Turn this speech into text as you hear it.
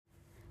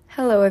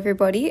Hello,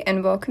 everybody,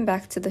 and welcome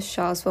back to the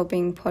Shah's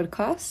Wellbeing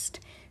Podcast.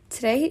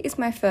 Today is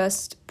my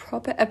first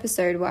proper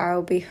episode where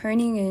I'll be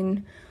honing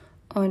in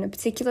on a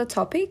particular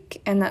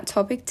topic, and that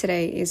topic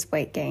today is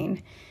weight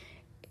gain.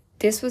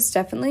 This was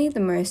definitely the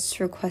most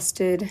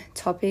requested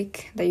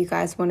topic that you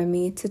guys wanted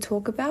me to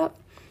talk about.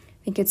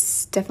 I think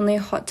it's definitely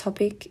a hot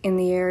topic in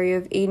the area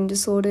of eating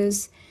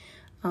disorders.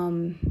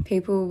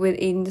 People with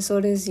eating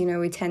disorders,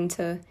 we tend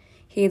to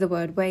hear the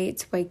word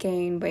weight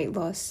gain, weight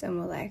loss, and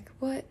we're like,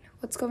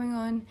 what's going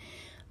on?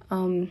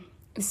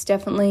 It's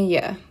definitely,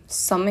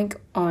 something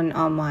on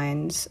our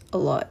minds a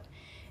lot.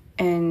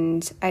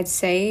 And I'd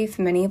say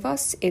for many of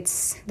us,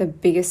 it's the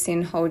biggest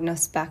thing holding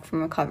us back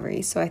from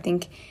recovery. So I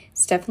think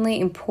it's definitely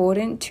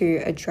important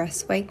to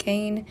address weight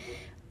gain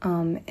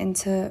and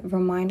to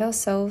remind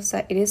ourselves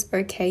that it is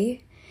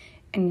okay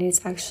and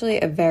it's actually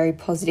a very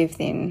positive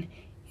thing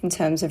in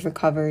terms of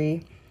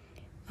recovery.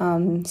 I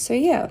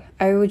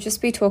would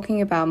just be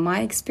talking about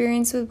my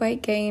experience with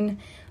weight gain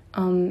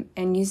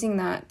and using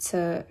that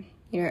to,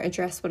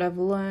 address what I've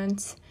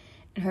learned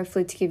and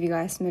hopefully to give you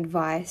guys some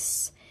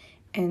advice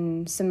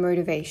and some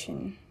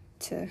motivation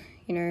to,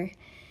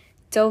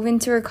 delve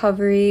into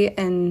recovery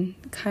and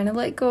kind of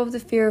let go of the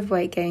fear of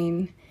weight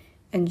gain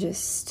and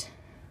just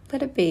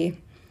let it be.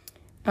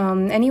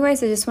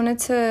 Anyways, I just wanted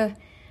to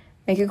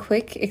make a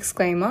quick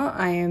disclaimer.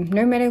 I am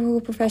no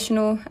medical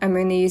professional. I'm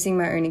only using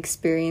my own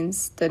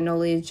experience, the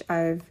knowledge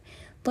I've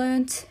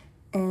learnt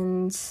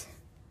and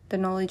the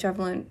knowledge I've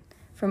learnt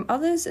from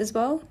others as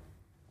well.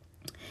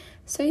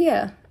 So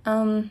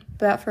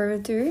without further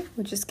ado,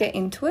 we'll just get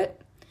into it.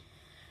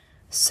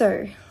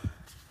 So,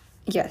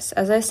 yes,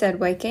 as I said,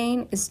 weight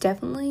gain is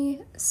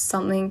definitely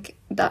something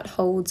that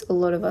holds a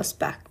lot of us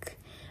back.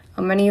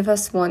 Many of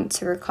us want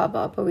to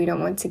recover, but we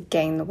don't want to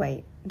gain the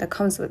weight that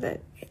comes with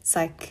it. It's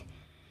like,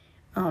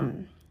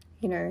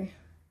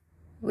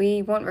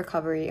 we want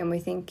recovery and we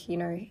think,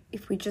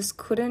 if we just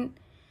couldn't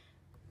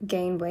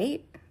gain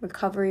weight,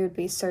 recovery would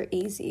be so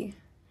easy.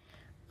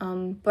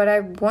 But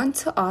I want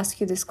to ask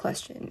you this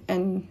question,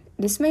 and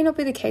this may not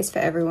be the case for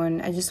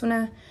everyone. I just want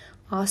to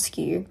ask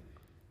you,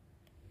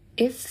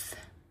 is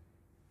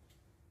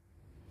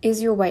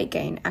your weight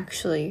gain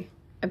actually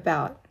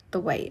about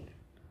the weight,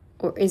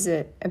 or is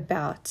it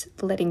about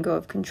letting go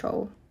of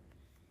control?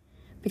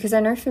 Because I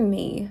know for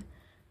me,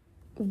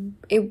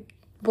 it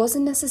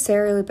wasn't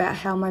necessarily about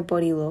how my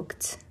body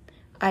looked.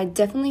 I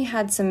definitely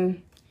had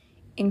some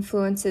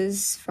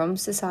influences from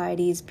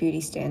society's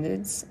beauty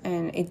standards,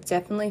 and it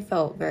definitely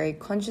felt very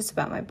conscious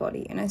about my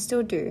body, and I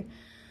still do.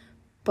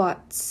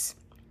 But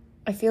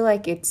I feel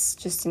like it's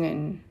just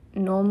in a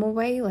normal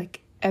way.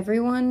 Like,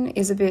 everyone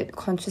is a bit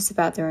conscious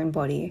about their own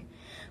body.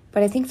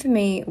 But I think for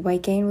me,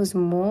 weight gain was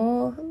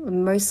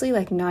mostly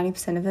like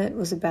 90% of it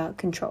was about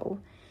control.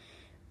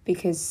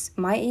 Because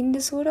my eating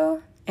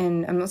disorder,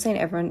 and I'm not saying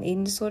everyone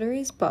eating disorder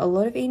is, but a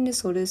lot of eating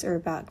disorders are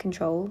about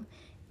control,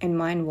 and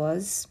mine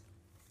was.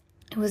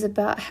 It was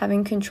about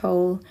having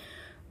control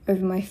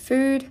over my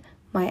food,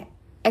 my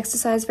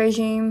exercise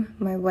regime,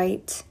 my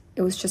weight.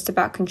 It was just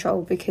about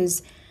control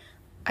because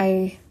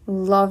I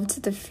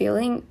loved the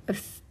feeling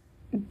of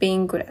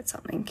being good at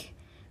something.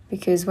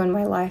 Because when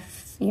my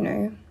life,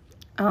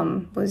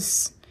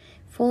 was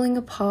falling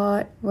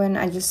apart, when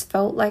I just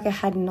felt like I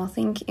had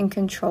nothing in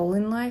control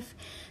in life,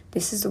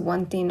 this is the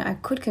one thing I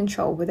could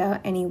control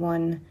without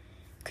anyone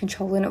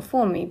controlling it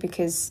for me,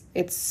 because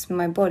it's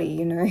my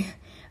body, no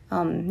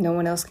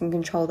one else can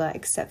control that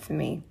except for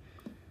me.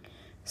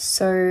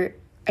 So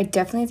I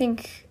definitely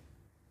think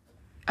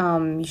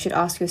you should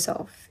ask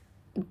yourself,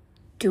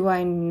 do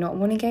I not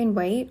want to gain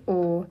weight,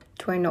 or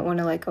do I not want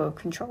to let go of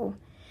control?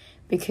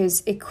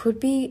 Because it could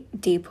be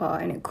deeper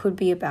and it could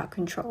be about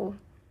control.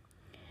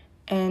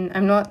 And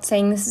I'm not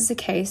saying this is the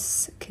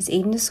case, because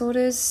eating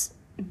disorders,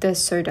 they're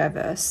so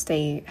diverse.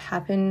 They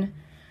happen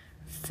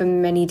for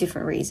many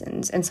different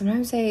reasons. And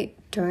sometimes they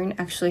don't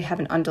actually have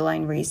an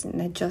underlying reason.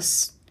 They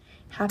just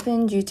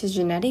happen due to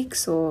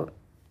genetics or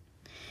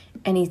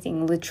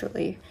anything,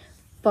 literally.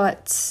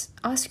 But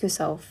ask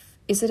yourself,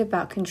 is it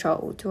about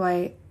control?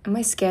 Am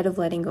I scared of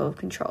letting go of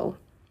control?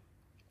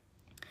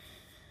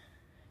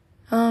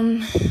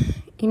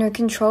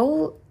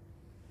 Control,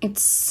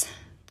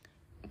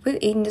 with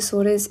eating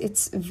disorders,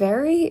 it's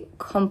very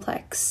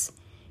complex.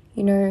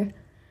 In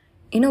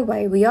a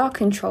way, we are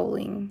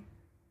controlling,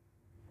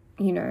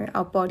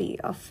 our body,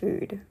 our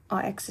food,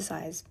 our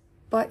exercise.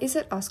 But is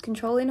it us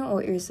controlling it,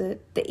 or is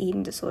it the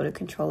eating disorder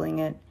controlling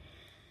it?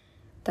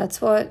 That's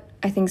what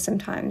I think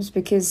sometimes,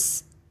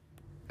 because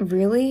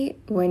really,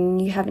 when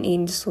you have an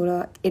eating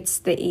disorder, it's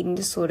the eating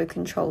disorder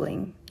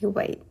controlling your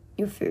weight,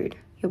 your food,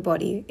 your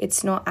body.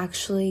 It's not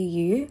actually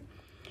you,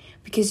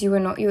 because you are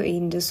not your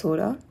eating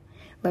disorder.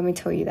 Let me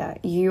tell you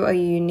that. You are a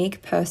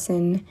unique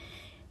person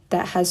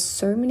that has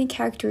so many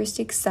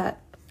characteristics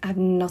that have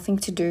nothing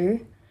to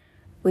do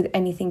with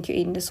anything your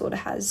eating disorder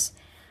has.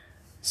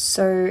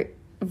 So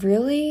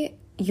really,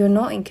 you're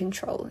not in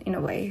control in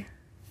a way.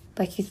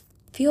 Like, you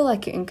feel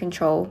like you're in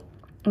control,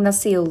 and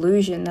that's the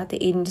illusion that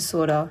the eating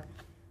disorder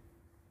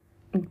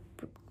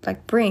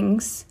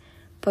brings,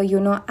 but you're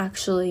not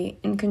actually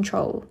in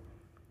control.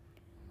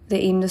 The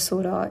eating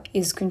disorder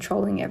is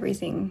controlling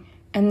everything.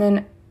 And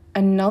then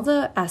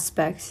another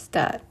aspect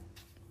that,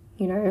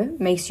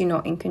 makes you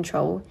not in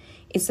control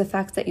is the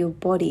fact that your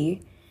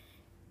body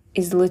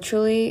is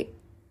literally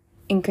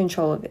in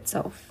control of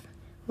itself.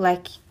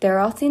 Like, there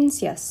are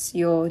things, yes,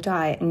 your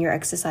diet and your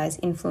exercise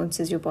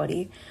influences your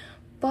body,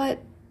 but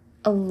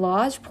a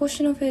large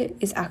portion of it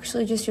is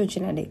actually just your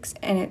genetics,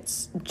 and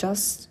it's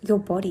just your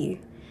body.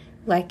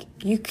 Like,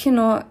 you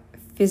cannot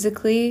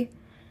physically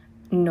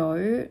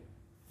know,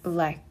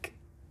 like,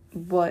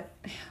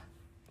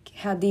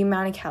 how the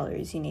amount of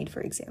calories you need,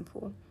 for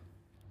example,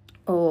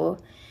 or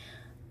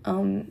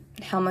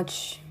how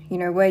much,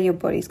 where your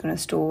body's going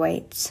to store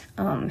weight,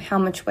 how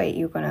much weight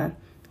you're going to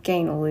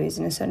gain or lose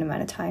in a certain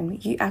amount of time.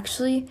 You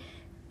actually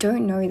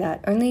don't know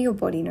that. Only your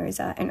body knows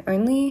that, and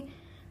only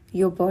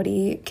your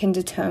body can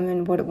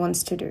determine what it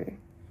wants to do,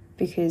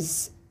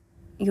 because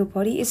your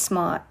body is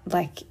smart.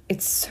 Like,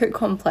 it's so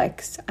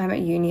complex. I'm at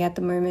uni at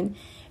the moment,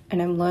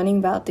 and I'm learning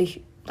about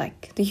the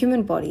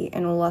human body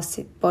and all our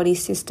body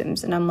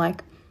systems, and I'm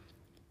like,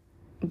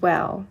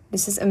 wow,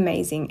 this is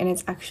amazing. And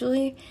it's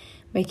actually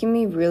making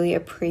me really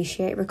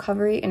appreciate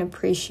recovery and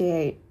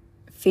appreciate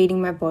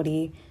feeding my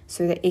body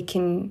so that it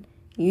can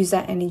use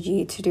that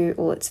energy to do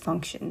all its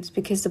functions,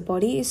 because the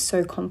body is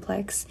so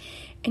complex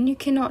and you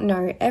cannot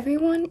know.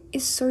 Everyone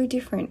is so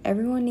different.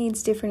 Everyone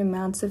needs different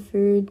amounts of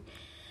food,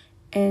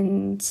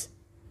 and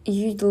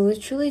you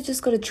literally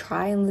just got to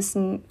try and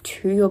listen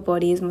to your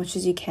body as much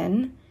as you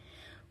can.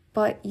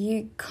 But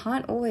you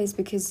can't always,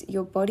 because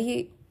your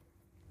body,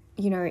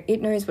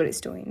 it knows what it's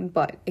doing,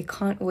 but it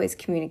can't always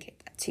communicate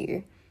that to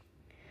you.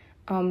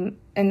 And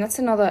that's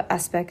another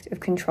aspect of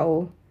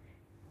control,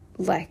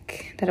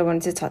 like, that I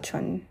wanted to touch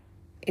on.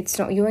 It's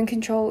not you in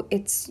control,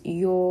 it's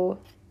your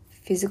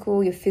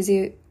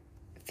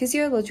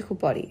physiological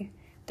body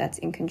that's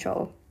in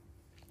control.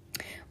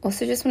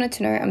 Also, just wanted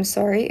to know, I'm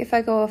sorry if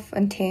I go off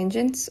on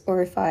tangents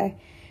or if I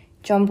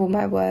jumble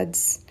my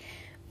words.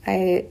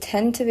 I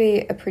tend to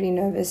be a pretty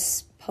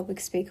nervous public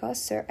speaker,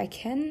 so I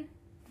can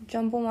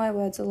jumble my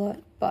words a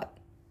lot, but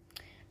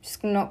I'm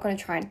just not going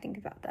to try and think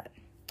about that.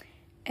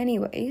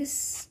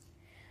 Anyways,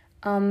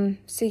 so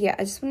yeah,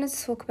 I just wanted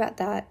to talk about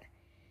that.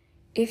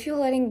 If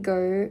letting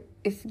go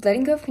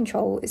of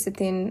control is the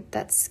thing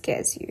that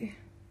scares you,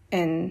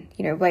 and,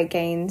 weight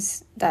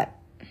gains, that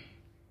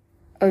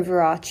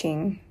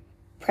overarching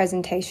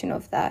presentation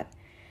of that,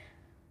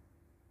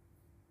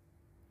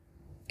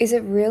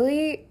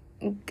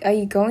 are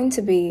you going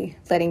to be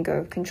letting go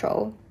of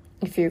control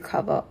if you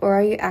recover, or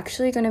are you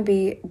actually going to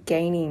be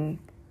gaining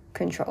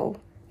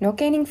control? Not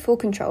gaining full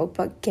control,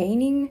 but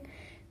gaining,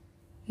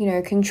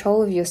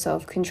 control of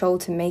yourself, control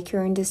to make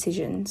your own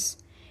decisions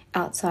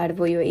outside of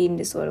what your eating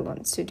disorder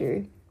wants to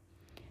do.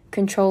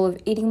 Control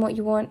of eating what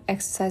you want,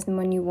 exercising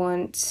when you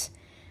want,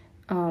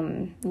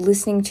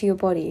 listening to your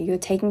body. You're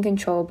taking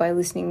control by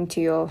listening to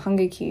your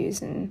hunger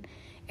cues and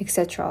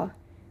etc.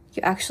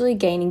 You're actually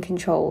gaining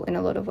control in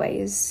a lot of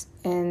ways.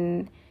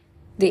 And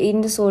the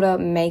eating disorder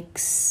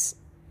makes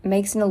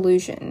an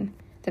illusion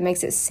that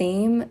makes it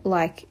seem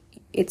like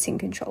it's in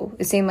control.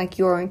 It seems like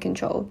you're in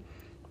control.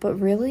 But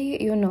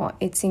really, you're not.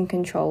 It's in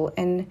control.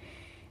 And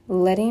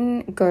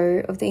letting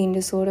go of the eating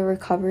disorder,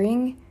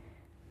 recovering,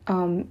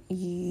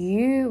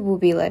 you will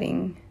be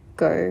letting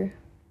go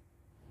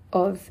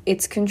of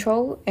its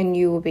control, and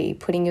you will be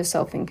putting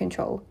yourself in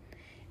control.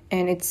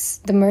 And it's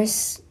the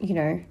most,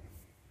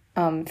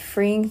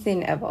 freeing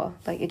thing ever.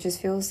 Like, it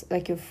just feels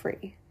like you're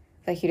free.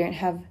 Like, you don't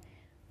have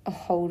a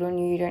hold on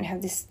you. You don't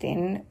have this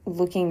thing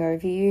looking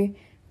over you,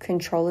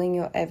 controlling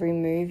your every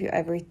move, your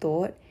every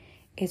thought.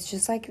 It's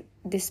just like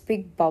this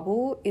big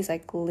bubble is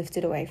like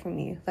lifted away from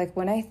you. Like,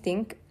 when I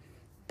think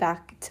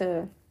back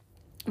to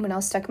when I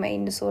was stuck in my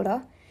eating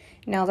disorder,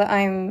 now that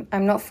I'm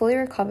not fully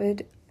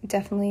recovered,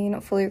 definitely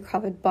not fully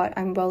recovered, but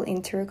I'm well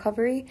into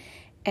recovery,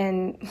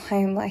 and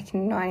I'm like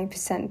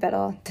 90%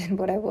 better than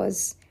what I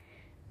was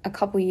a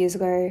couple years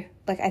ago.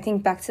 Like, I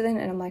think back to then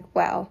and I'm like,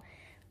 wow.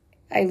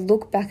 I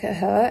look back at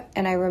her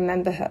and I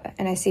remember her,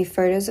 and I see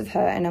photos of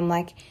her and I'm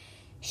like,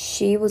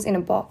 she was in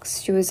a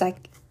box. She was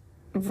like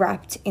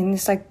wrapped in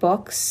this like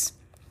box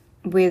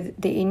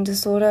with the eating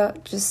disorder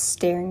just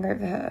staring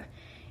over her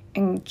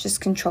and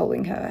just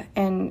controlling her.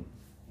 And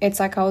it's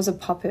like I was a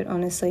puppet,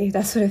 honestly.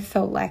 That's what it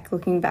felt like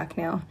looking back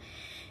now.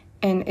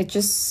 And it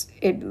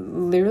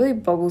literally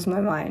boggles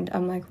my mind.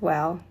 I'm like,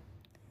 wow.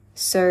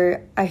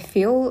 So I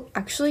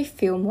actually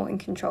feel more in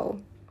control.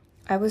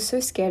 I was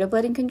so scared of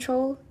letting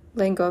go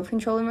of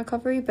control in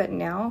recovery, but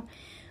now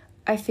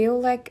I feel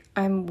like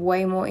I'm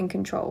way more in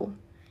control.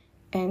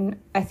 And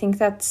I think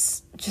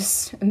that's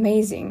just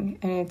amazing.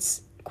 And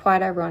it's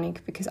quite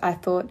ironic, because I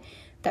thought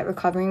that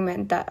recovering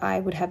meant that I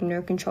would have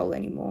no control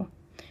anymore.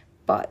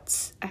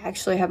 But I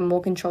actually have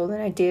more control than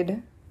I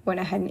did when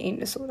I had an eating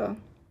disorder.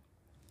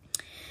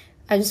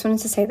 I just wanted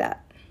to say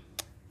that.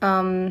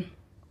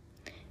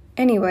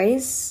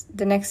 Anyways,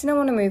 the next thing I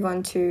want to move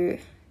on to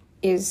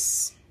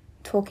is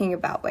talking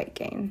about weight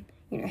gain.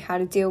 How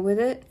to deal with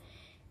it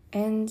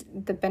and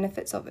the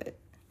benefits of it.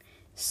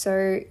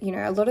 So,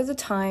 a lot of the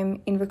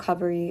time in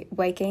recovery,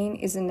 weight gain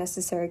is a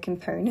necessary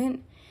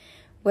component.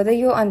 Whether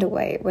you're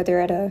underweight, whether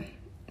you're at a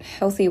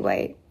healthy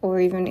weight, or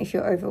even if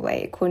you're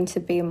overweight, according to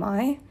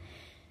BMI,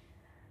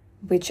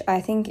 which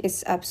I think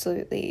is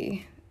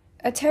absolutely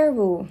a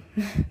terrible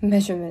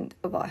measurement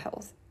of our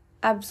health.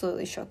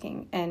 Absolutely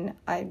shocking, and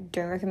I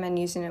don't recommend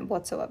using it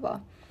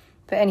whatsoever.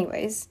 But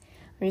anyways,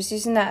 I'm just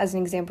using that as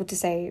an example to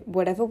say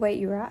whatever weight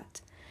you're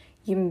at,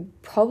 you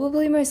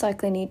probably most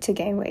likely need to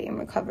gain weight in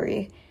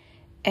recovery.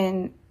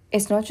 And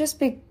it's not just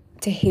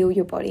to heal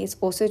your body, it's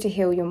also to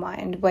heal your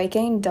mind. Weight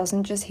gain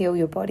doesn't just heal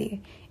your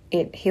body,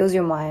 it heals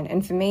your mind.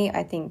 And for me,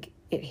 I think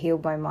it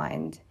healed my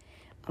mind.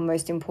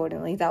 Most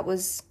importantly, that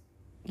was,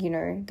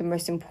 the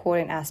most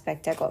important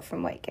aspect I got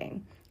from weight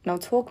gain. And I'll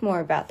talk more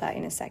about that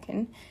in a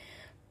second.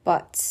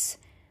 But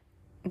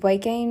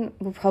weight gain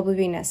will probably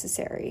be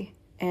necessary.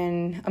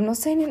 And I'm not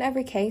saying in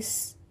every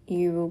case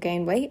you will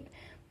gain weight,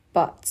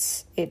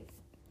 but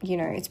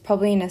it's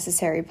probably a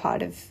necessary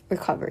part of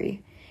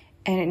recovery.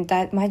 And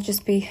that might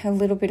just be a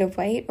little bit of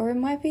weight, or it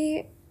might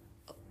be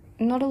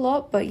not a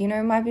lot, but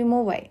it might be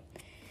more weight.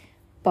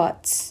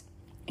 But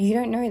you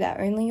don't know that.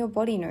 Only your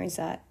body knows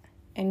that.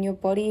 And your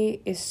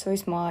body is so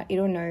smart,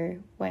 it'll know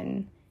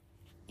when,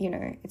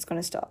 it's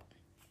going to stop.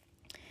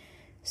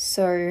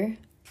 So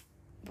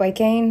weight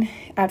gain,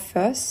 at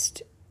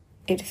first,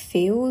 it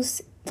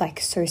feels like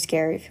so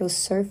scary. It feels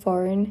so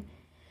foreign.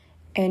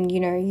 And,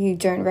 you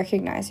don't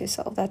recognize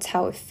yourself. That's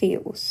how it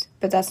feels.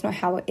 But that's not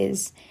how it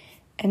is.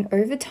 And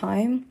over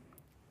time,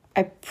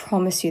 I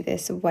promise you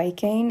this, weight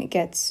gain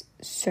gets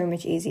so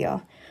much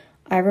easier.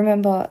 I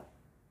remember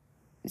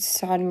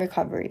starting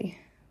recovery,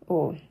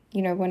 or,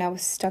 when I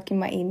was stuck in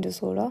my eating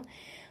disorder,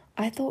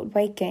 I thought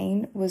weight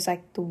gain was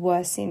like the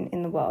worst sin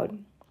in the world.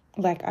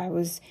 Like I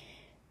was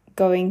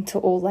going to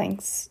all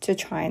lengths to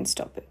try and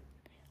stop it.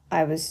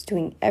 I was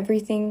doing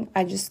everything.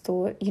 I just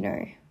thought,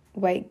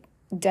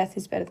 death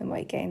is better than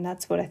weight gain.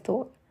 That's what I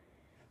thought.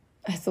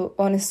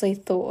 Honestly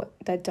thought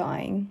that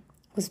dying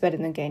was better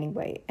than gaining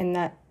weight. And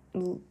that,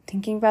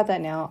 thinking about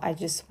that now, I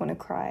just want to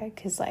cry,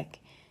 because I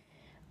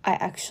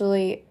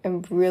actually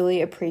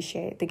really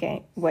appreciate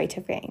the weight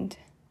I've gained.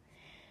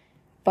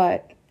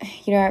 But,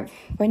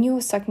 when you're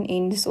stuck in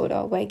eating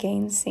disorder, weight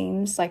gain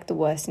seems like the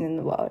worst thing in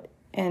the world.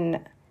 And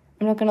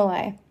I'm not going to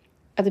lie,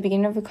 at the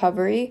beginning of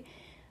recovery,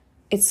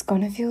 it's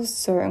going to feel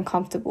so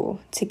uncomfortable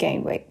to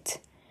gain weight.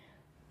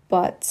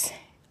 But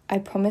I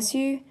promise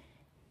you,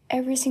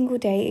 every single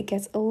day it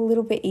gets a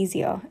little bit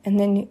easier. And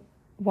then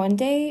one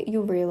day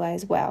you'll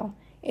realize, wow,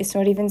 it's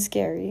not even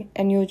scary.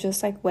 And you'll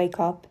just wake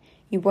up.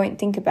 You won't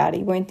think about it.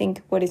 You won't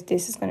think, what if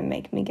this is going to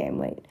make me gain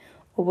weight?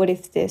 Or what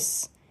if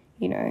this,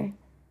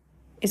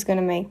 is going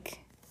to make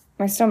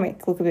my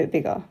stomach look a bit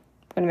bigger?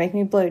 Going to make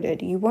me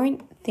bloated? You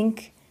won't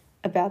think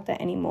about that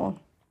anymore.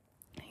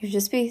 You'll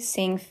just be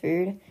seeing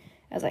food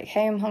as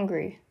hey, I'm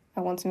hungry.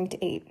 I want something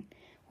to eat.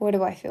 What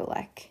do I feel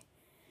like?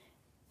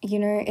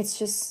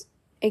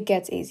 It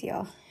gets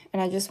easier.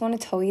 And I just want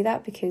to tell you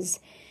that, because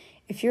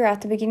if you're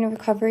at the beginning of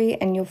recovery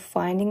and you're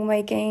finding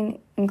weight gain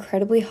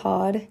incredibly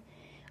hard,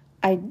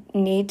 I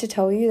need to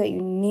tell you that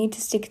you need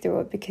to stick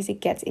through it, because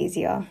it gets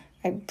easier.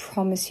 I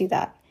promise you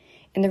that.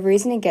 And the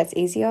reason it gets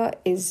easier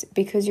is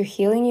because you're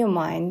healing your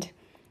mind,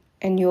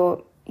 and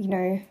you're,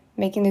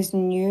 making those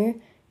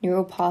new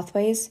neural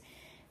pathways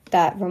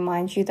that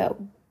remind you that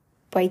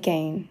weight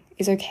gain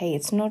is okay.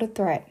 It's not a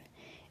threat.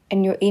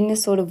 And your inner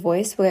sort of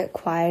voice will get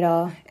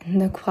quieter, and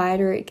the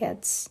quieter it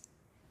gets,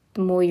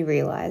 the more you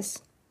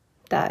realize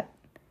that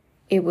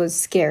it was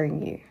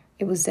scaring you.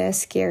 It was there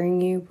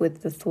scaring you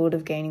with the thought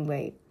of gaining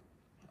weight.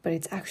 But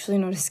it's actually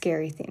not a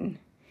scary thing.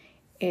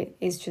 It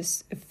is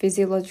just a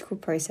physiological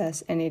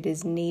process, and it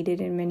is needed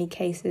in many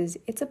cases.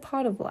 It's a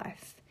part of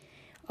life.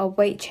 Our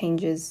weight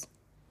changes.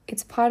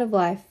 It's part of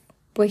life.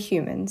 We're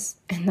humans,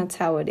 and that's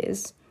how it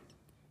is.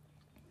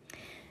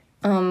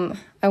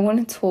 I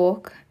want to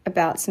talk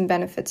about some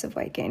benefits of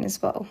weight gain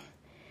as well.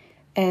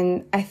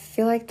 And I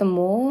feel like the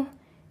more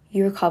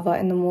you recover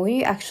and the more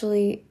you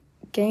actually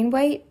gain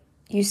weight,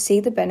 you see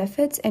the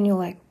benefits and you're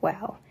like,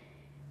 wow.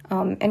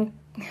 And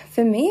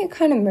for me, it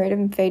kind of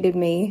motivated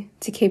me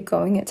to keep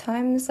going at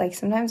times.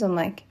 Sometimes I'm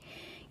like,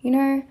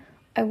 I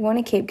want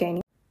to keep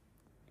gaining.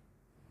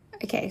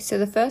 Okay, so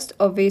the first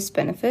obvious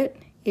benefit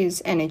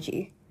is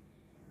energy.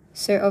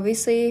 So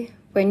obviously,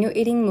 when you're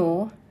eating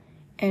more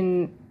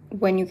and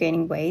when you're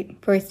gaining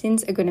weight, both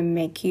things are going to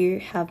make you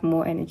have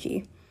more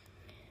energy.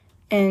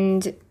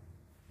 And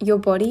your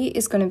body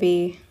is going to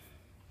be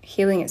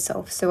healing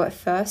itself. So at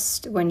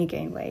first, when you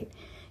gain weight,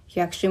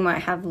 you actually might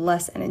have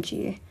less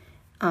energy.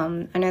 I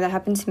know that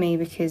happened to me,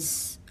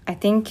 because I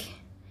think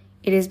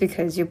it is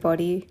because your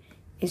body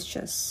is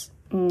just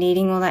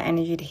needing all that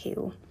energy to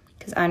heal.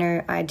 Because I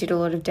know I did a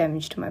lot of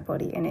damage to my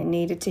body and it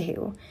needed to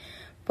heal.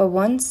 But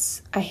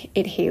once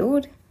it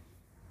healed,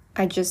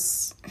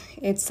 it's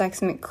like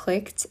something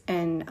clicked,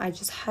 and I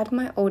just had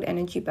my old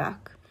energy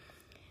back.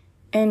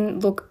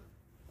 And look,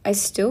 I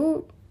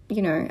still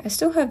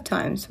have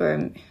times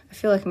where I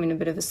feel like I'm in a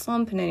bit of a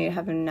slump and I need to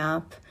have a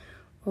nap,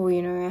 or,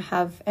 I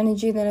have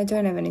energy, then I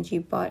don't have energy,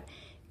 but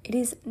it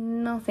is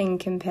nothing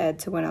compared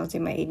to when I was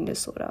in my eating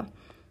disorder.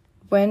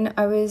 When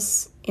I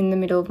was in the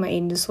middle of my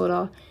eating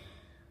disorder,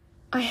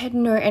 I had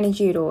no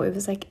energy at all. It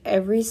was like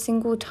every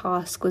single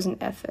task was an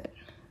effort.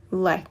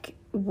 Like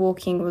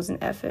walking was an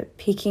effort.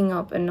 Picking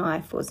up a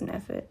knife was an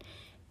effort.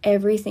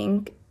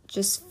 Everything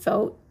just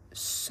felt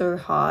so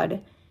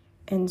hard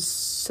and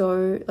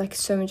so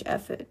much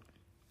effort.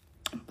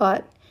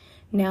 But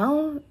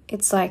now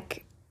it's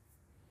like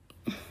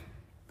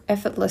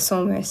effortless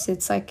almost.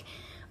 It's like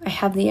I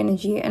have the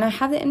energy, and I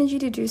have the energy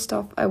to do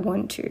stuff I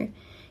want to.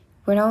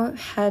 When I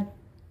had,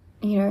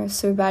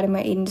 so bad in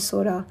my eating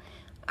disorder,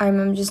 I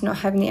remember just not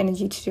having the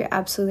energy to do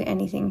absolutely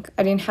anything.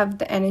 I didn't have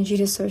the energy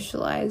to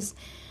socialize.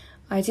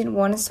 I didn't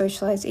want to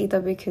socialize either,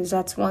 because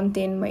that's one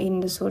thing my eating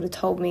disorder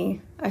told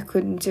me I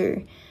couldn't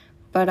do.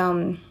 But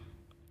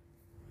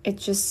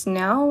it's just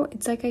now,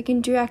 it's like I can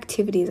do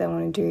activities I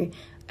want to do.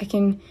 I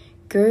can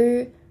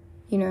go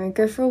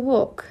for a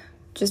walk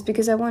just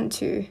because I want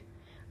to.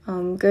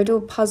 Go do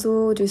a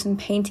puzzle, do some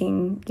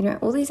painting,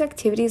 all these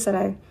activities that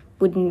I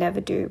would never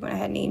do when I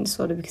had an eating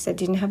disorder, because I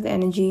didn't have the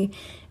energy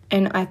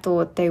and I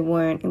thought they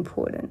weren't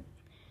important.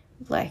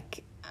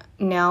 Like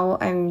now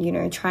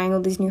I'm, trying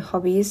all these new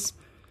hobbies,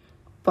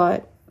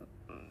 but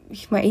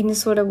my eating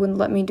disorder wouldn't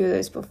let me do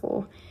those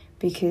before,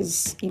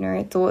 because,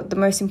 I thought the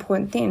most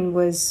important thing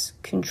was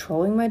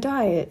controlling my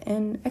diet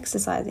and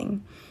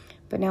exercising.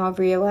 But now I've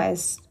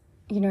realized,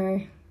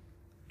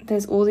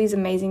 there's all these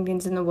amazing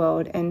things in the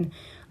world, and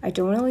I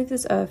don't want to leave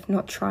this earth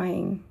not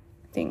trying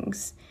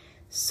things.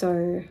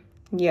 So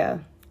yeah,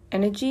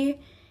 energy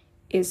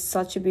is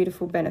such a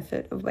beautiful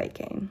benefit of weight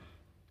gain.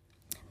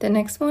 The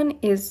next one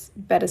is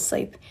better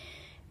sleep.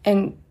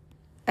 And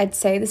I'd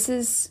say this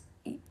is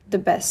the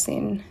best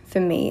thing for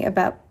me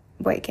about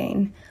weight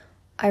gain.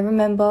 I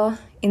remember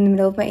in the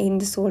middle of my eating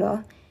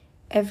disorder,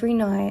 every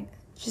night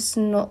just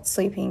not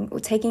sleeping or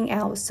taking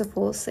hours to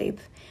fall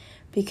asleep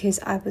because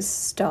I was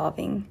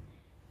starving.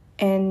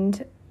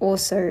 And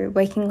also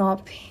waking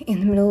up in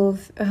the middle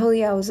of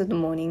early hours of the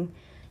morning,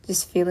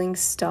 just feeling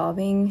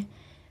starving.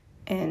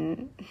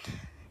 And,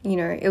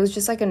 it was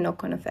just like a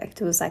knock-on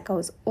effect. It was like I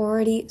was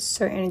already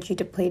so energy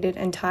depleted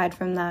and tired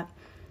from that.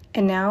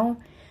 And now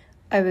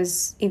I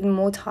was even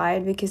more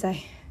tired because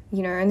I,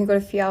 only got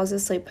a few hours of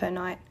sleep per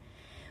night.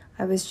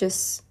 I was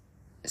just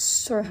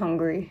so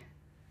hungry.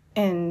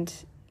 And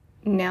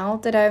now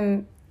that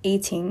I'm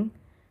eating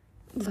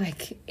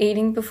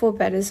before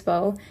bed as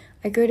well,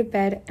 I go to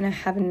bed and I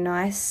have a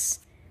nice,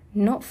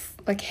 not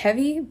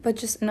heavy, but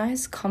just a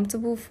nice,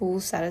 comfortable, full,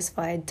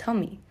 satisfied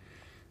tummy.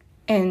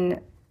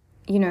 And,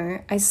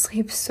 I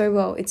sleep so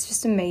well. It's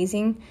just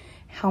amazing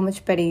how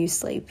much better you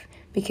sleep,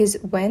 because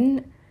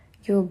when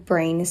your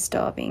brain is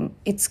starving,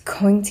 it's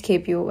going to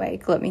keep you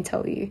awake, let me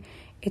tell you.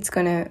 It's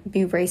going to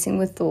be racing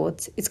with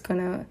thoughts. It's going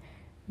to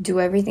do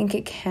everything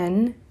it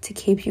can to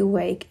keep you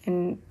awake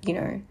and,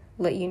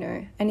 let you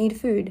know, I need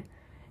food.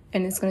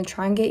 And it's going to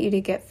try and get you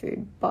to get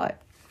food,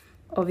 but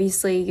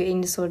obviously your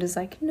eating disorder is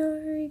like, no,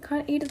 you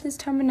can't eat at this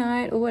time of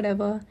night or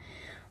whatever.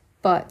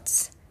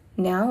 But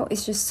now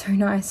it's just so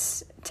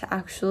nice to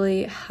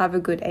actually have a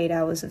good 8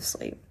 hours of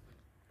sleep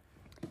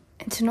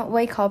and to not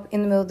wake up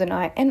in the middle of the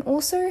night. And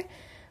also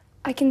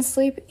I can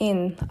sleep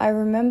in. I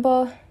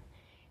remember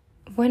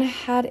when I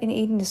had an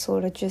eating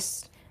disorder,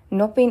 just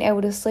not being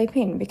able to sleep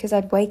in, because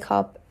I'd wake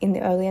up in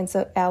the early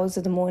hours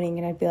of the morning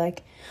and I'd be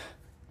like,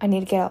 I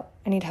need to get up,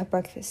 I need to have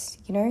breakfast,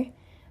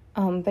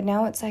 But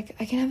now it's like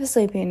I can have a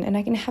sleep in and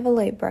I can have a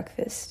late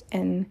breakfast,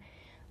 and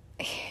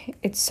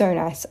it's so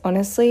nice.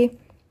 Honestly,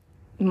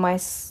 my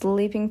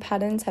sleeping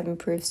patterns have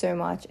improved so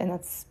much, and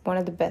that's one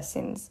of the best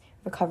things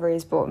recovery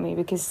has brought me,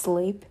 because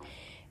sleep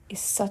is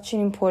such an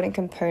important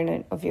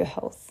component of your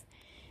health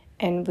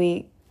and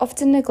we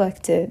often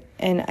neglect it.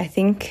 And I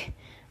think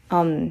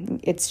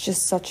it's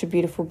just such a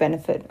beautiful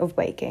benefit of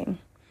weight gain.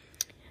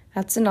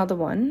 That's another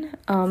one.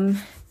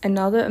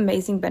 Another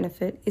amazing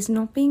benefit is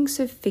not being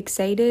so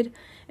fixated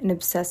and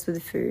obsessed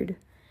with food.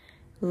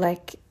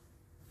 Like,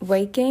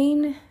 weight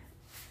gain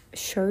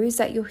shows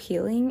that you're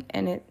healing,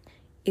 and it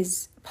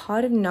is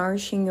part of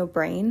nourishing your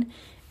brain.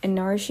 And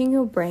nourishing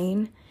your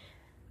brain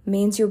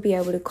means you'll be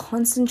able to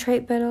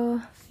concentrate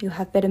better, you'll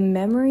have better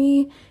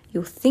memory,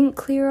 you'll think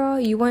clearer,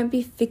 you won't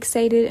be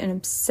fixated and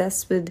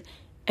obsessed with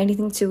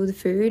anything to do with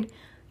food.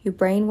 Your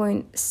brain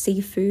won't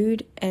see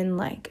food and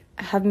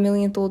have a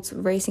million thoughts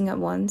racing at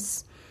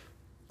once.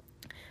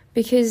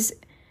 Because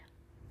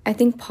I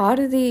think part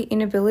of the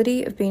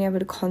inability of being able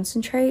to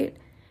concentrate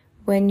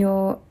when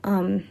you're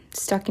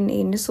stuck in an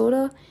eating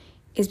disorder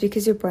is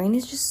because your brain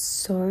is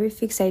just so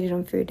fixated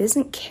on food. It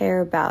doesn't care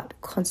about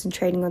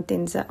concentrating on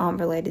things that aren't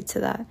related to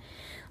that.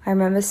 I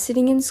remember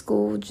sitting in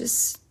school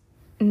just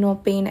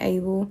not being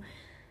able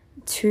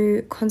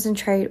to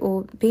concentrate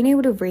or being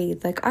able to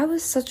read. I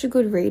was such a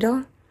good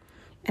reader,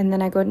 and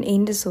then I got an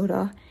eating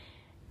disorder,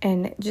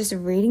 and just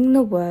reading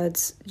the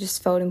words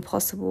just felt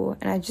impossible.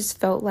 And I just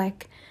felt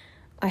like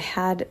I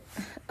had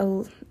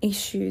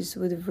issues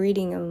with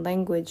reading and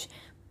language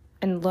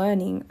and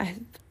learning. I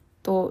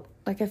thought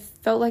like I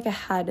felt like I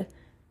had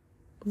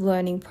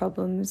learning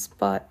problems,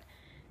 but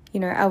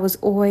I was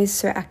always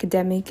so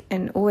academic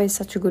and always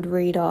such a good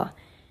reader,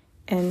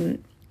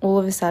 and all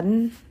of a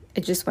sudden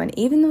it just went.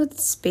 Even with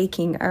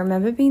speaking, I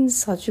remember being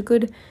such a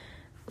good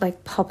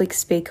like public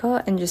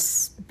speaker and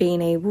just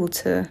being able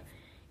to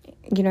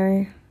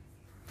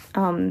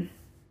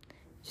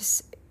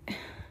just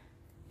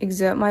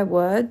exert my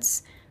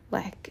words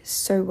like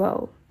so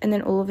well, and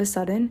then all of a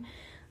sudden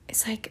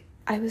it's like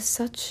I was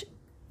such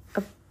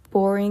a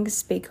boring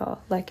speaker.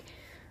 Like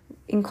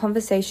in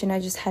conversation I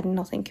just had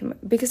nothing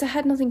because I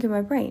had nothing in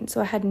my brain,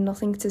 so I had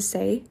nothing to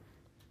say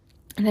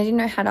and I didn't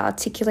know how to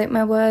articulate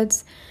my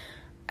words.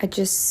 I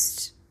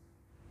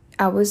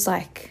was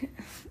like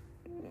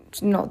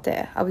not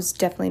there. I was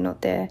definitely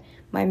not there.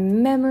 My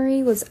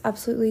memory was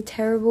absolutely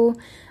terrible.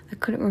 I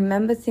couldn't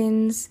remember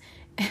things.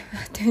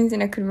 The only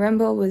thing I could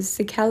remember was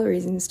the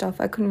calories and stuff.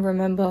 I couldn't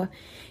remember,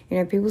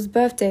 people's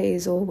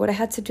birthdays or what I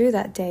had to do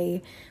that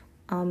day,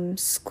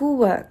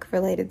 schoolwork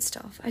related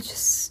stuff.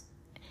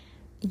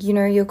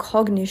 Your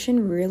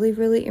cognition really,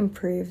 really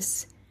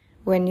improves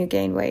when you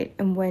gain weight,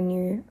 and when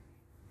you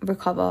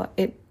recover,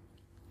 it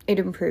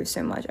improves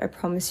so much. I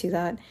promise you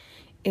that.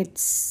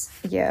 It's,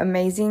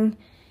 amazing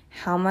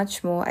how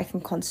much more I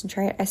can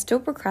concentrate. I still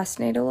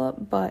procrastinate a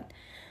lot, but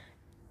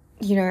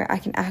I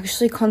can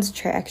actually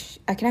concentrate.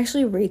 I can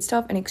actually read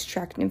stuff and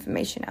extract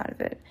information out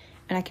of it.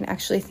 And I can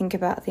actually think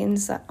about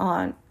things that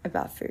aren't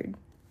about food.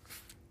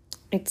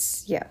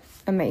 It's,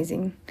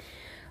 amazing.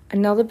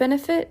 Another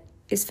benefit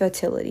is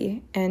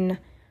fertility. And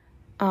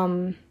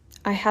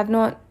I have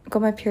not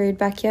got my period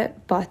back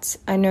yet, but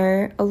I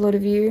know a lot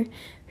of you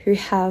who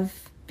have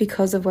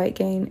because of weight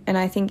gain. And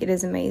I think it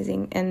is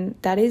amazing. And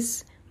that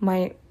is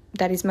my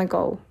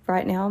goal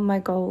right now. My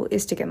goal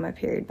is to get my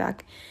period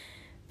back.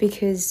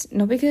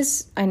 Not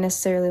because I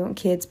necessarily want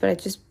kids,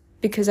 but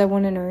because I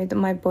want to know that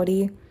my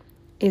body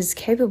is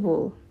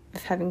capable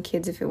of having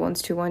kids if it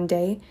wants to one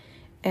day,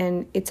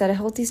 and it's at a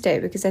healthy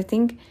state, because I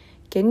think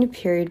getting your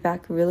period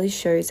back really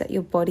shows that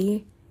your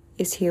body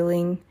is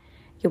healing,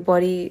 your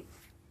body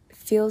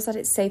feels that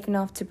it's safe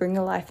enough to bring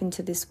a life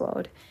into this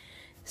world.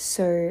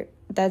 So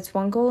that's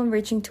one goal I'm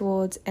reaching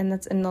towards, and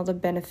that's another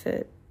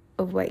benefit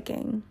of weight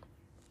gain.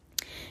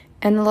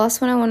 And the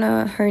last one I want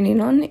to hone in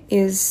on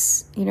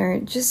is,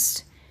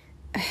 just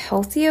a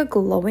healthier,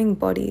 glowing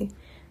body.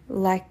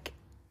 Like,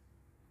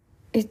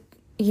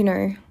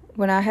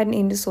 when I had an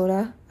eating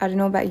disorder, I don't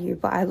know about you,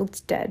 but I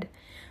looked dead.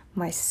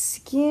 My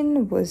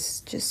skin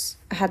was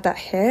I had that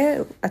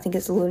hair, I think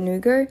it's a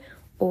lanugo,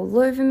 all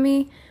over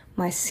me.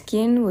 My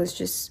skin was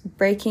just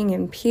breaking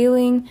and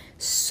peeling,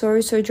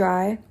 so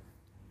dry.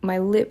 My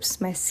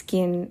lips, my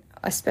skin,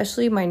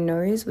 especially my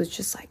nose, was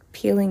just like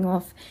peeling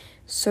off,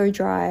 so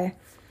dry.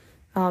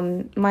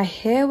 My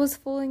hair was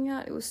falling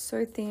out, it was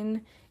so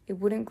thin, it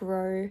wouldn't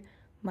grow.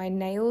 My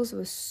nails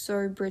were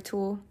so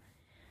brittle.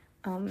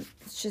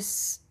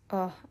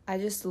 I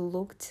just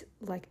looked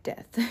like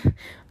death.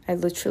 I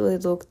literally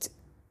looked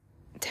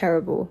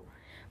terrible.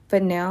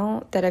 But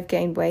now that I've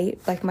gained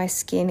weight, like my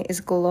skin is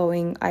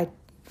glowing. I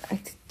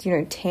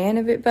tan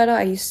a bit better.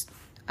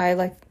 I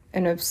like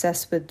am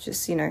obsessed with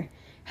just,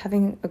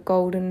 having a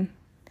golden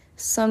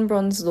sun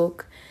bronze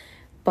look.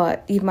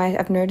 But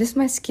I've noticed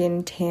my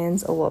skin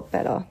tans a lot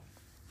better,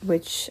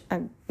 which I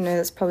know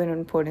that's probably not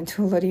important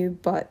to a lot of you,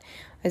 but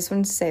I just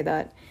wanted to say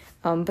that.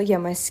 But yeah,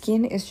 my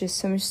skin is just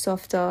so much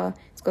softer.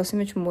 It's got so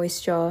much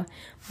moisture.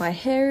 My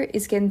hair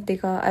is getting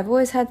thicker. I've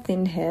always had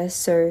thin hair,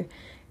 so,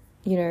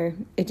 it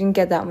didn't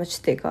get that much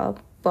thicker,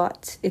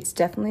 but it's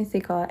definitely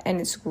thicker, and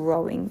it's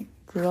growing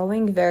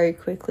very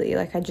quickly.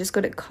 Like, I just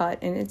got it cut,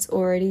 and it's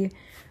already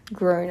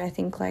grown, I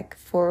think, like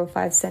 4 or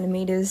 5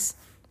 centimeters.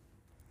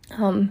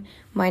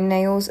 My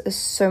nails are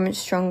so much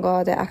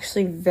stronger. They're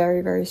actually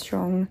very, very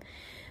strong.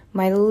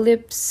 My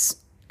lips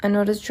are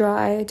not as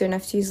dry. I don't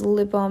have to use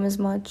lip balm as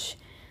much.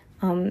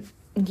 I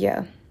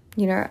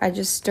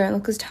just don't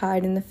look as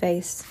tired in the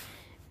face.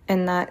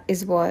 And that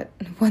is one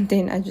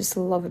thing I just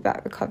love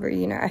about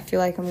recovery. I feel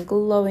like I'm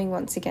glowing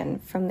once again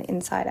from the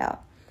inside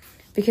out.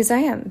 Because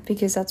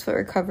that's what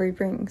recovery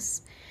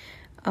brings.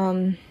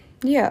 So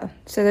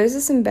those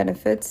are some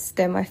benefits.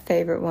 They're my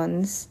favorite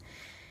ones.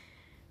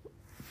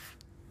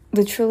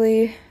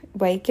 Literally,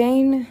 weight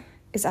gain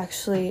is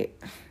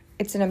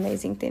it's an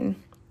amazing thing.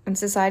 And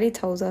society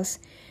tells us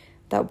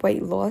that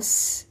weight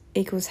loss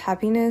equals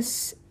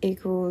happiness,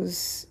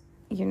 equals,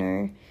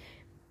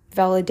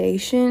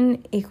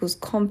 validation, equals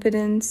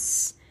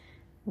confidence.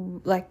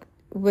 Like,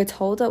 we're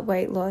told that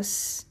weight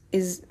loss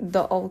is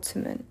the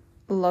ultimate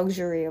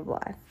luxury of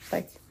life.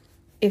 Like,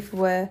 if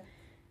we're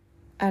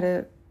at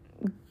a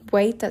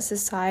weight that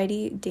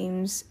society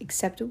deems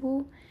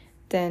acceptable,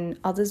 then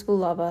others will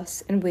love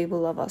us and we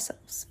will love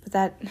ourselves. But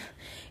that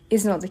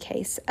is not the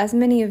case. As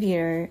many of you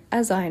know,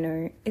 as I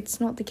know, it's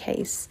not the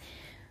case.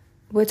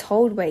 We're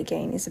told weight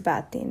gain is a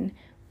bad thing.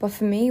 But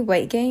for me,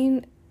 weight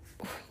gain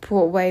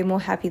brought way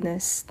more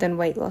happiness than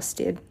weight loss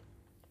did.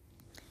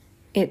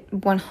 It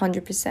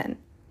 100%.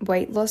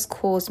 Weight loss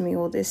caused me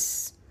all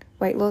this.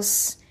 Weight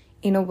loss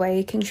in a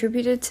way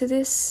contributed to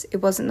this. It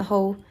wasn't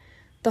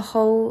the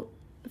whole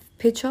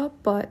picture,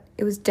 but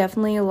it was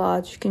definitely a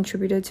large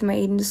contributor to my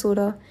eating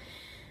disorder,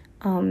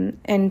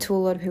 and to a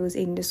lot of people's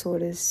eating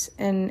disorders.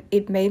 And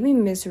it made me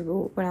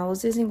miserable. When I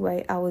was losing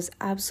weight, I was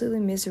absolutely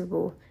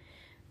miserable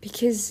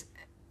because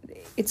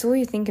it's all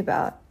you think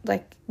about.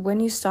 Like, when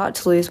you start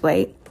to lose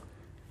weight,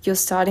 you're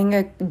starting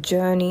a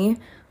journey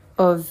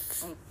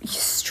of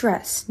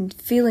stress and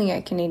feeling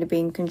like you need to be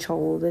in control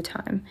all the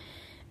time.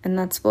 And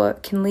that's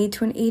what can lead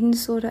to an eating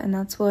disorder, and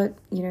that's what,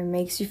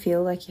 makes you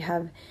feel like you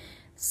have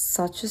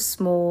such a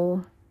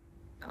small,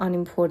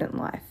 unimportant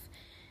life.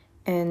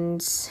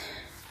 And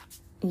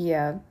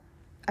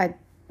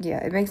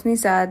it makes me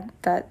sad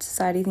that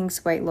society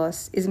thinks weight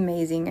loss is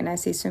amazing, and I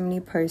see so many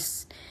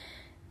posts,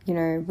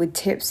 with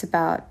tips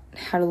about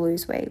how to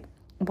lose weight.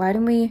 Why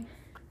don't we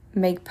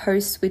make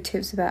posts with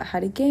tips about how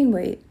to gain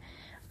weight?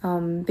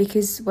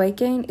 Because weight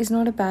gain is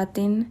not a bad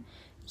thing.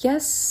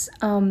 Yes,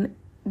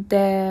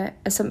 there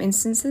are some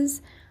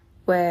instances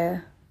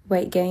where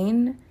weight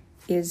gain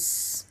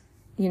is,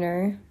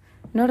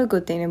 not a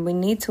good thing, and we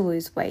need to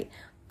lose weight.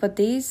 But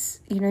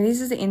these are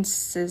the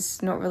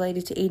instances not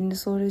related to eating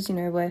disorders,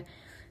 where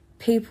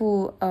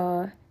people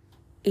are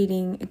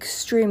eating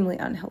extremely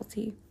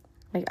unhealthy.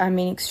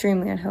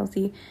 Extremely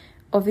unhealthy.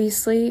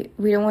 Obviously,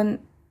 we don't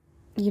want,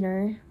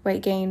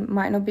 weight gain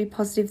might not be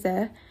positive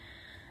there.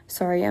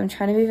 Sorry, I'm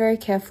trying to be very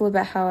careful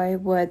about how I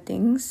word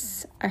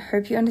things. I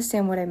hope you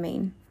understand what I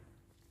mean.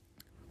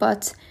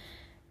 But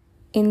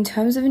in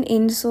terms of an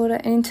eating disorder,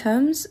 and in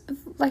terms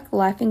of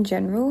life in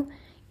general,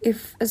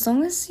 as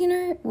long as,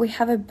 we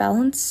have a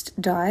balanced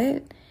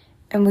diet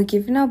and we're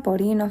giving our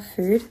body enough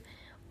food,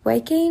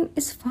 weight gain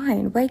is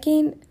fine. Weight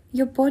gain,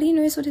 your body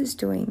knows what it's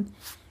doing.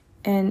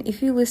 And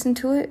if you listen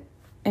to it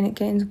and it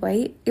gains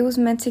weight, it was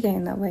meant to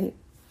gain that weight.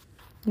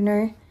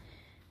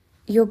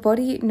 Your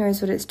body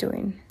knows what it's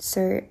doing.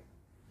 So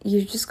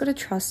you've just got to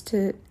trust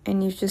it,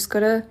 and you've just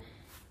got to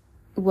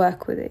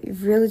work with it.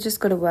 You've really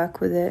just got to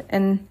work with it.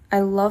 And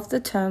I love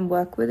the term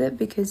work with it,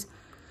 because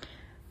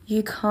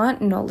you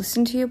can't not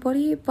listen to your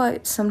body,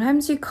 but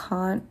sometimes you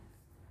can't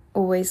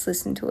always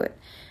listen to it.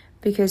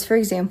 Because, for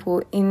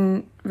example,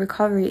 in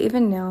recovery,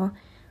 even now,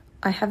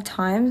 I have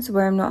times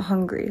where I'm not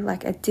hungry.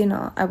 Like at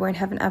dinner, I won't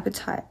have an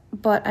appetite,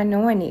 but I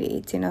know I need to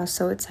eat dinner.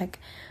 So it's like,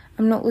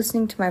 I'm not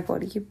listening to my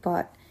body,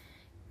 but,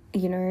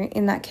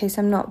 in that case,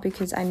 I'm not,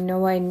 because I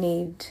know I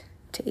need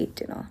to eat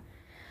dinner.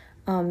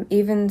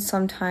 Even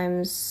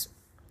sometimes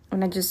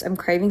when I'm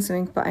craving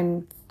something, but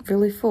I'm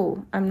really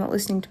full, I'm not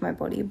listening to my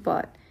body,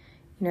 but,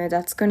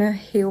 that's going to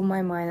heal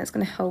my mind. That's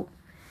going to help.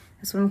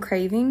 That's what I'm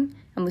craving.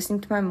 I'm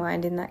listening to my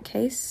mind in that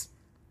case.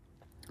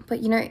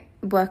 But,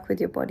 work with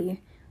your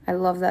body. I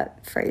love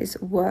that phrase,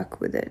 work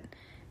with it.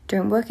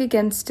 Don't work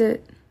against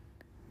it,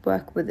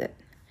 work with it.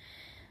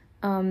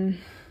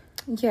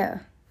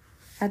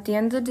 At the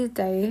end of the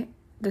day,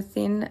 the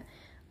thing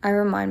I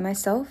remind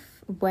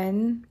myself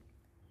when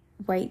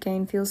weight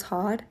gain feels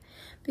hard,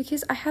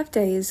 because I have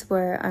days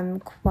where I'm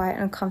quite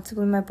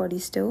uncomfortable in my body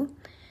still.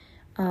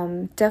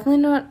 Definitely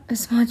not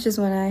as much as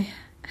when I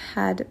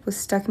was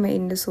stuck in my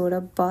eating disorder,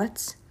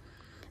 but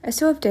I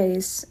still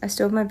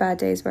have my bad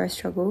days where I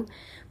struggle.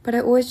 But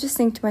I always just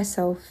think to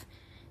myself,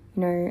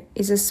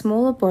 is a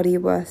smaller body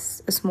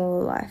worth a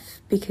smaller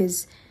life?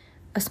 Because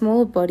a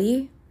smaller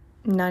body,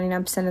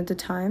 99% of the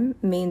time,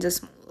 means a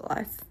smaller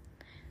life.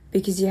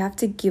 Because you have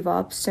to give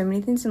up so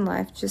many things in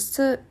life just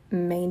to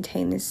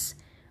maintain this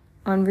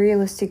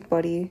unrealistic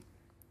body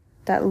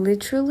that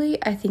literally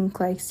I think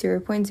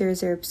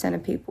 0.00%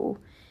 of people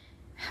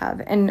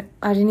have. And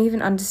I didn't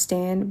even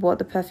understand what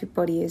the perfect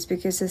body is,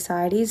 because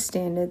society's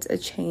standards are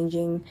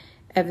changing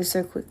ever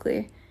so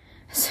quickly.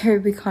 So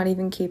we can't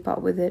even keep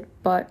up with it.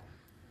 But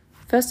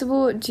first of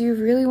all, do you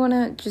really want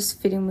to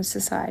just fit in with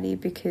society?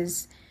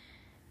 Because,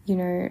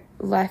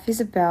 life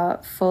is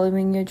about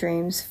following your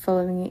dreams,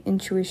 following your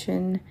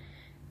intuition,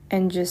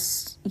 and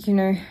just,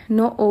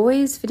 not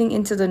always fitting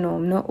into the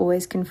norm, not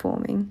always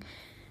conforming.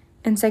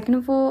 And second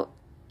of all,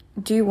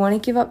 do you want to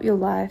give up your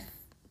life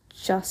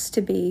just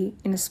to be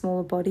in a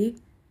smaller body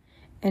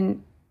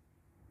and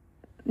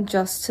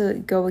just to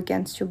go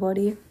against your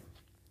body?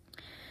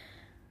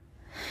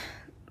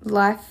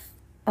 Life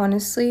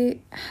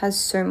honestly has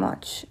so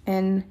much,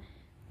 and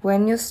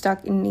when you're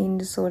stuck in an eating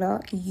disorder,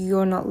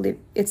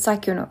 it's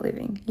like you're not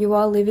living. You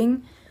are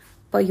living,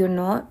 but you're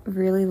not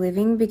really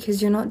living,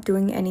 because you're not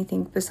doing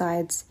anything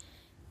besides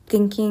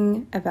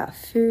thinking about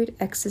food,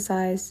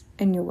 exercise,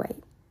 and your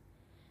weight.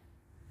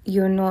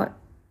 You're not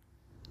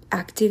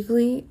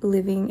actively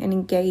living and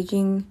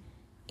engaging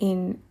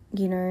in,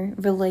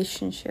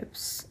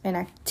 relationships and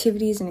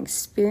activities and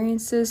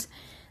experiences.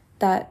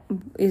 That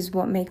is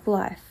what make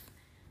life.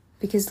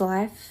 Because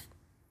life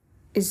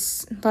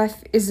is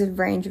a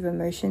range of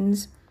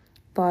emotions,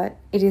 but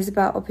it is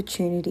about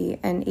opportunity,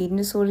 and eating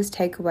disorders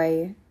take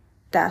away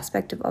the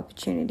aspect of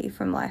opportunity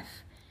from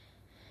life.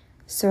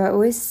 So I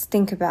always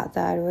think about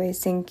that. I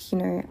always think,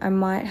 I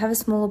might have a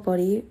smaller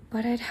body,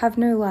 but I'd have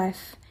no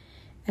life.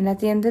 And at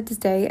the end of the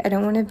day, I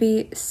don't want to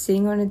be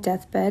sitting on a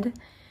deathbed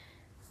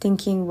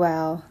thinking,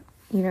 wow,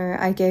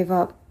 I gave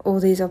up all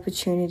these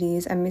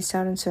opportunities. I missed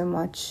out on so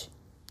much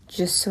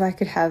just so I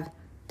could have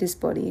this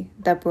body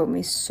that brought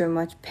me so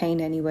much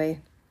pain anyway.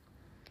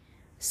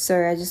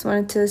 So I just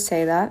wanted to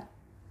say that.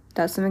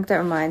 That's something that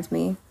reminds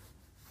me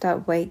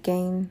that weight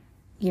gain,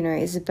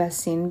 is the best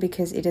sin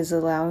because it is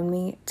allowing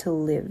me to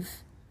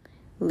live.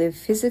 Live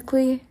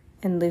physically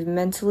and live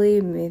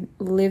mentally,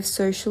 live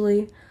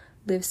socially,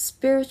 live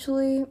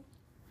spiritually,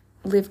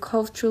 live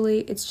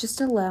culturally. It's just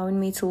allowing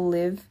me to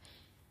live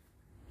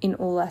in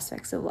all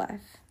aspects of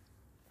life.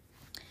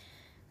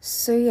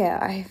 So yeah,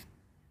 I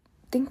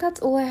think that's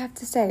all I have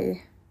to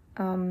say.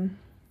 I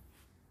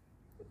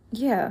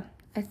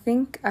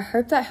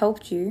hope that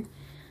helped you.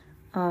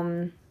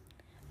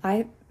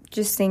 I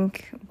just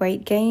think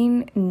weight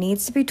gain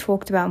needs to be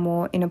talked about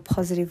more in a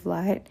positive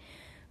light,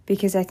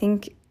 because I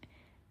think,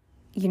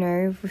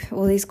 with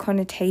all these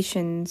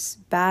connotations,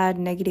 bad,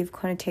 negative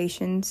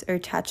connotations are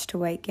attached to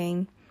weight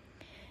gain.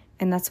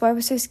 And that's why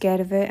we're so scared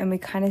of it, and we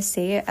kind of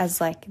see it as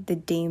like the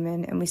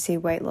demon, and we see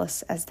weight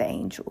loss as the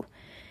angel.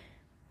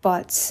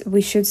 But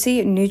we should see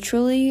it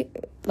neutrally,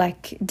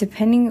 like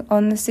depending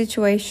on the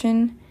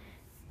situation,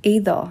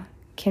 either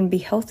can be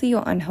healthy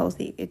or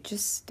unhealthy. It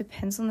just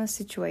depends on the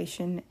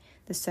situation,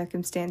 the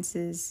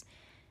circumstances,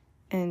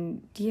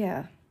 and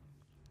yeah,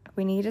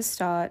 we need to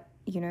start,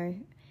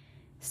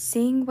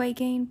 seeing weight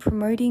gain,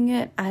 promoting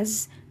it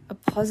as a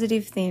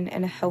positive thing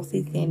and a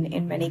healthy thing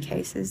in many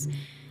cases.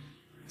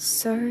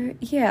 So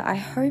yeah, I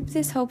hope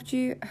this helped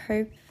you. I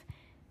hope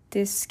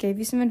this gave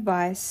you some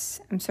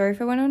advice. I'm sorry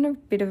if I went on a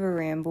bit of a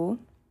ramble.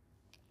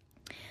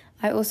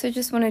 I also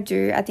just want to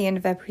do at the end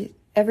of every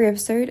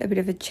episode a bit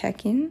of a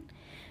check-in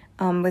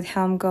with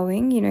how I'm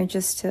going,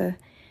 just so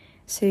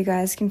you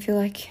guys can feel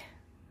like,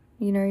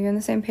 you're on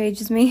the same page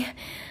as me.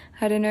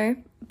 I don't know.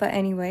 But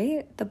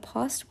anyway, the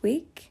past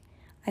week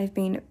I've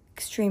been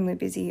extremely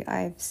busy.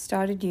 I've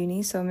started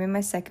uni, so I'm in my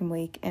second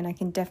week, and I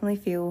can definitely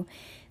feel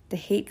the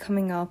heat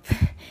coming up.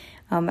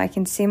 I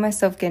can see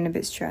myself getting a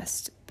bit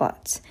stressed,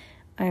 but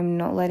I'm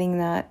not letting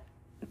that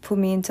put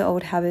me into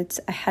old habits.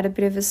 I had a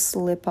bit of a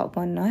slip up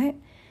one night.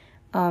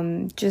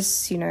 I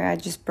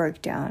just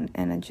broke down,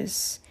 and I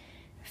just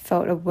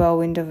felt a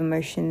whirlwind of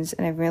emotions,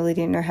 and I really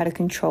didn't know how to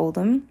control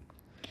them.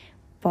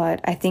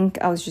 But I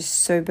think I was just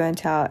so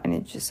burnt out, and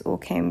it just all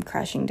came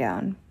crashing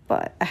down.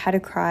 But I had a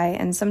cry,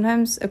 and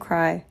sometimes a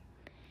cry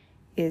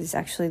is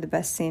actually the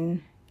best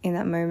thing in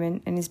that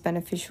moment and is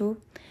beneficial.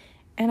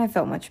 And I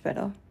felt much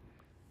better.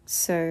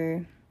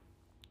 So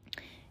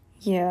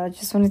yeah, I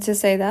just wanted to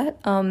say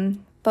that.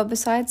 But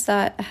besides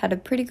that, I had a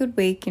pretty good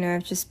week.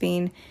 I've just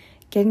been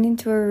getting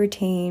into a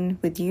routine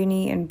with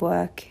uni and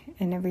work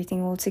and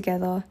everything all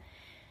together.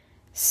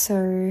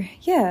 So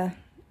yeah,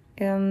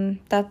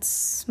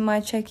 that's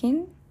my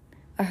check-in.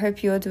 I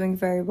hope you're doing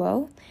very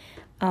well.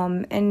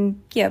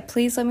 And yeah,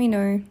 please let me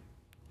know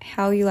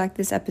how you like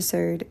this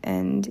episode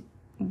and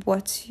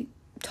what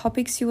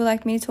topics you would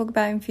like me to talk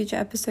about in future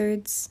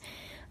episodes.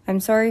 I'm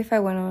sorry if I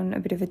went on a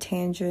bit of a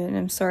tangent.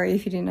 I'm sorry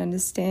if you didn't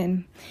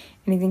understand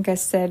anything I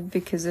said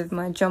because of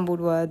my jumbled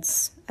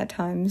words at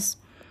times.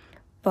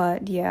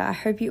 But yeah, I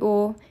hope you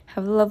all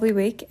have a lovely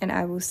week, and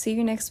I will see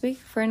you next week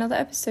for another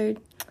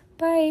episode.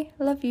 Bye.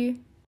 I love you.